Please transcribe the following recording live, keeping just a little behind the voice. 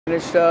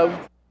Finished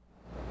up.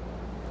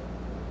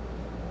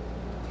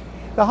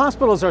 The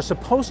hospitals are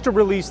supposed to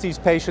release these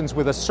patients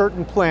with a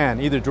certain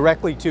plan, either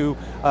directly to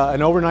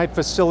an overnight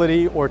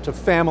facility or to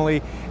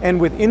family,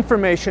 and with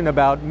information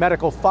about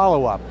medical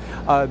follow-up.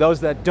 Those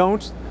that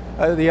don't,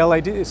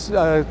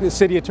 the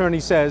city attorney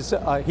says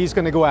he's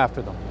going to go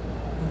after them.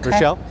 Okay.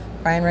 Rochelle?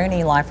 Brian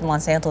Rooney, live from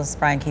Los Angeles.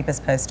 Brian, keep us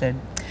posted.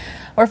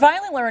 We're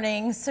finally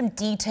learning some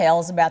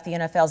details about the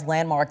NFL's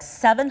landmark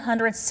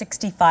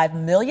 $765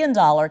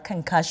 million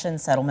concussion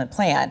settlement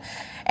plan.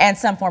 And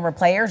some former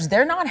players,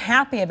 they're not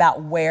happy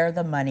about where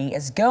the money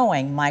is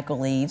going.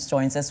 Michael Eaves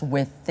joins us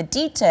with the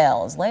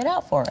details. Lay it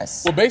out for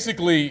us. Well,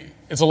 basically,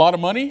 it's a lot of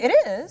money. It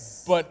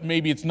is. But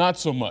maybe it's not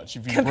so much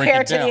if you compared break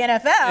it down.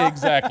 to the NFL.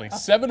 Exactly.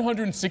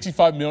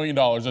 $765 million,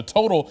 a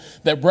total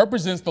that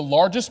represents the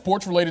largest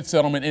sports-related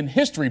settlement in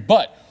history.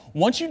 But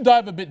once you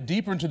dive a bit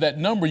deeper into that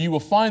number, you will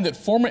find that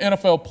former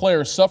NFL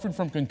players suffering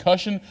from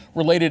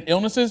concussion-related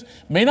illnesses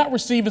may not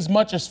receive as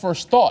much as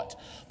first thought.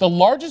 The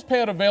largest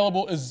payout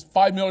available is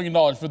 $5 million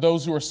for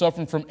those who are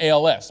suffering from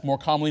ALS, more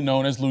commonly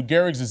known as Lou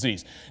Gehrig's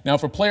disease. Now,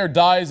 if a player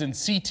dies and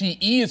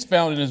CTE is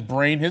found in his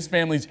brain, his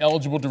family is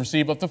eligible to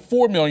receive up to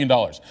 $4 million.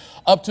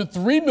 Up to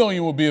 $3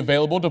 million will be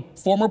available to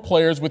former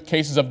players with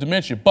cases of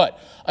dementia. But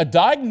a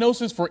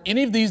diagnosis for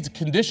any of these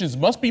conditions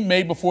must be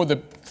made before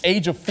the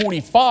age of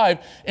 45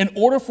 in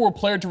order for a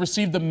player to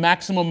receive the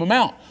maximum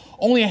amount.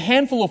 Only a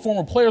handful of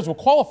former players will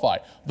qualify.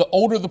 The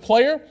older the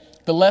player,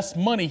 the less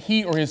money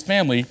he or his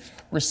family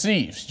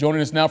receives.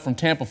 Joining us now from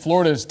Tampa,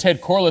 Florida is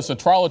Ted Corless, a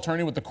trial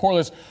attorney with the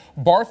Corless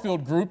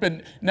Barfield Group.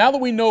 And now that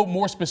we know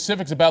more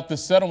specifics about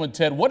this settlement,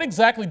 Ted, what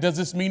exactly does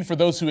this mean for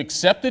those who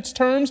accept its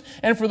terms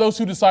and for those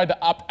who decide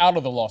to opt out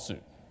of the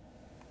lawsuit?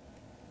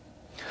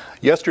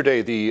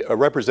 Yesterday, the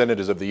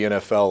representatives of the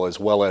NFL, as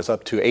well as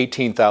up to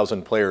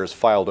 18,000 players,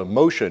 filed a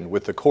motion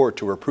with the court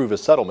to approve a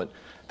settlement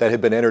that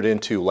had been entered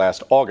into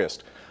last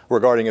August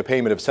regarding a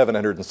payment of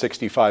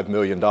 $765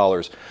 million.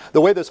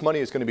 The way this money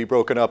is going to be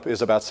broken up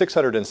is about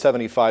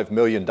 $675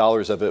 million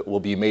of it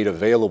will be made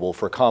available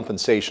for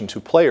compensation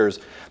to players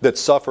that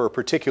suffer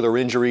particular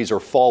injuries or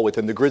fall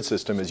within the grid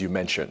system, as you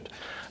mentioned.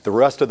 The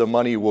rest of the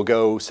money will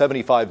go,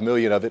 $75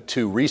 million of it,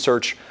 to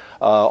research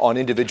on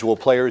individual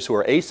players who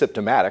are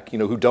asymptomatic,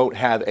 who don't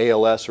have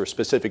ALS or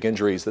specific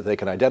injuries that they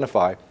can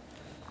identify,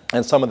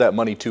 and some of that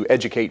money to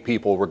educate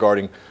people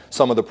regarding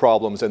some of the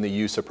problems and the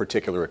use of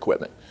particular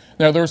equipment.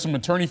 Now, there are some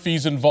attorney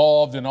fees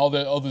involved and all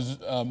the others,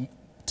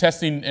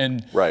 testing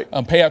and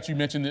payouts you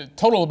mentioned. The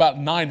total about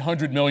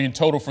 $900 million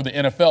total for the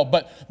NFL.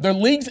 But their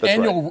league's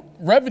annual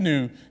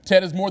revenue,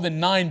 Ted, is more than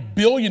 $9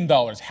 billion.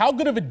 How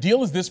good of a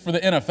deal is this for the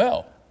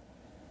NFL?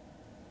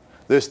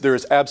 There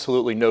is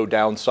absolutely no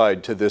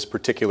downside to this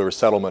particular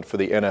settlement for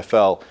the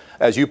NFL.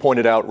 As you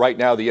pointed out, right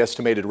now the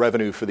estimated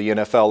revenue for the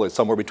NFL is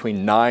somewhere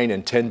between $9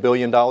 and $10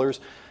 billion.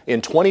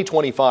 In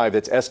 2025,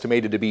 it's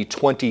estimated to be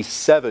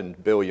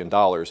 $27 billion.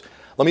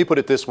 Let me put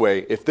it this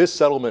way. If this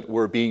settlement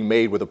were being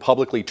made with a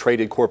publicly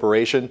traded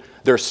corporation,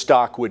 their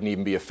stock wouldn't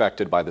even be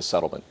affected by the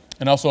settlement.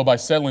 And also by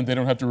settling, they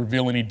don't have to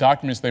reveal any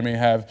documents they may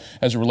have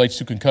as it relates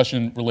to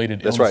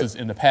concussion-related illnesses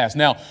in the past.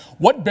 Now,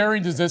 what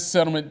bearing does this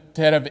settlement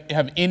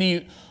have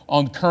any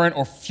on current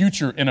or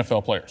future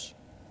NFL players?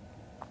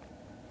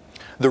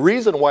 The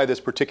reason why this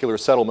particular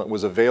settlement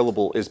was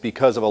available is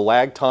because of a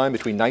lag time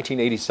between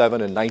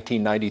 1987 and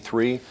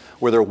 1993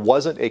 where there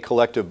wasn't a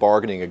collective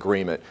bargaining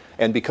agreement.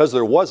 And because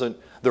there wasn't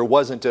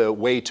a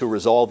way to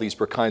resolve these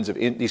kinds of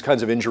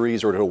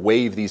injuries or to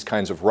waive these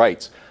kinds of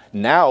rights.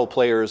 Now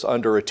players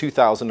under a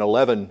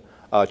 2011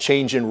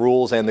 change in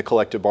rules and the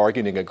collective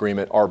bargaining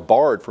agreement are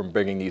barred from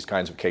bringing these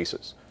kinds of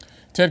cases.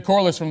 Ted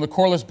Corless from the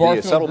Corless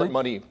Barfield settlement Group.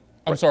 Money.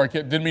 I'm sorry,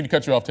 didn't mean to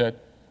cut you off, Ted.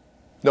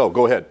 No,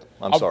 go ahead.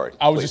 I'm sorry.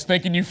 I was just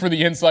thanking you for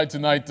the insight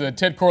tonight.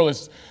 Ted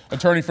Corless,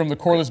 attorney from the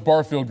Corless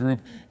Barfield Group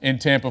in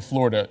Tampa,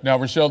 Florida. Now,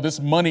 Rochelle, this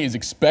money is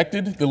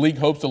expected. The league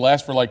hopes to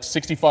last for like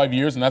 65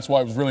 years, and that's why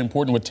it was really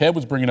important what Ted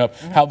was bringing up,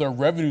 how their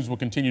revenues will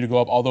continue to go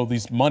up, although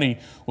this money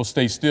will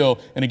stay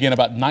still. And again,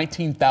 about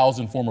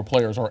 19,000 former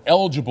players are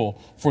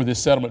eligible for this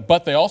settlement,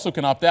 but they also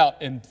can opt out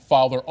and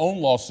file their own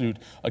lawsuit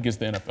against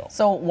the NFL.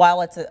 So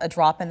while it's a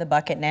drop in the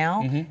bucket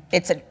now,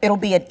 it'll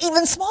be an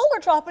even smaller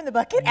drop in the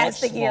bucket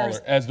as the years.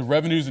 As the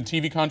revenues and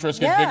TV contracts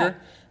get bigger,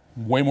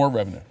 way more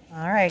revenue.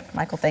 All right,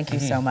 Michael, thank you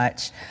so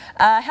much.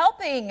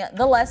 Helping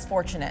the less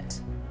fortunate.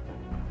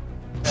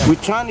 We're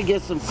trying to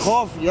get some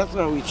coffee. That's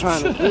what we're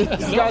trying to do.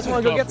 You guys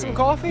want to go get some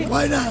coffee?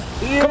 Why not?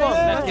 Come on,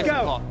 let's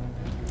go.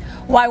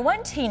 Why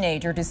one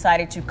teenager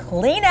decided to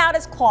clean out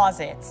his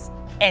closets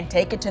and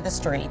take it to the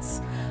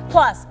streets.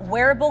 Plus,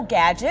 wearable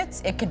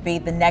gadgets. It could be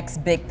the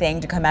next big thing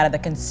to come out of the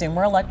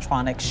Consumer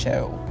Electronics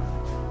Show.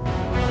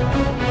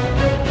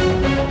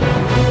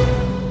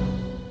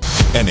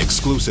 an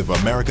exclusive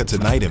America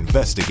Tonight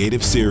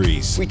investigative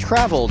series. We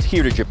traveled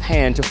here to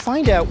Japan to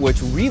find out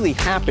what's really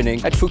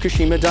happening at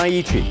Fukushima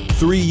Daiichi.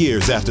 3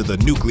 years after the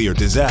nuclear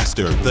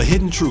disaster, the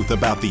hidden truth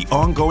about the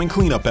ongoing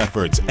cleanup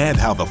efforts and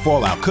how the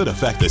fallout could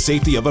affect the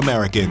safety of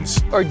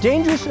Americans. Are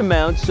dangerous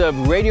amounts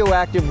of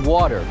radioactive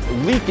water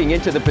leaking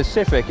into the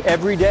Pacific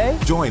every day?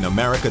 Join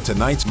America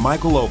Tonight's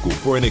Michael Oku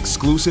for an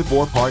exclusive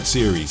 4-part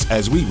series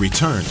as we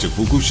return to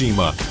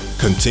Fukushima.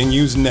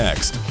 Continues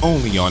next,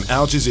 only on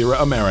Al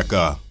Jazeera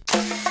America.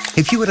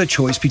 If you had a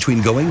choice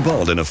between going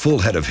bald and a full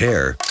head of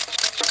hair,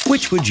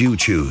 which would you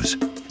choose?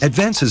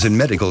 Advances in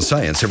medical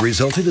science have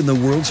resulted in the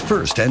world's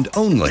first and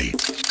only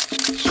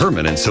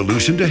permanent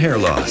solution to hair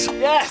loss.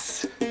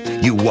 Yes!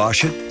 You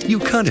wash it, you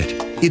cut it.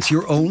 It's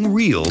your own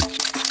real,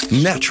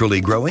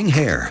 naturally growing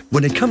hair.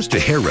 When it comes to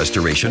hair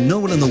restoration, no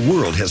one in the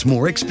world has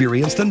more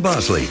experience than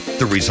Bosley.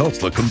 The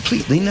results look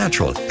completely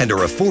natural and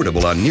are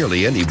affordable on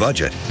nearly any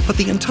budget. But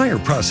the entire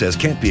process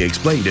can't be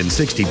explained in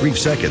 60 brief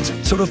seconds.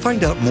 So to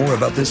find out more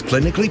about this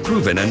clinically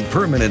proven and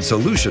permanent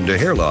solution to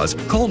hair loss,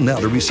 call now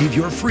to receive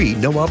your free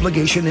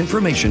no-obligation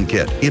information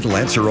kit. It'll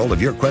answer all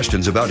of your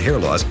questions about hair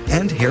loss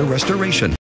and hair restoration.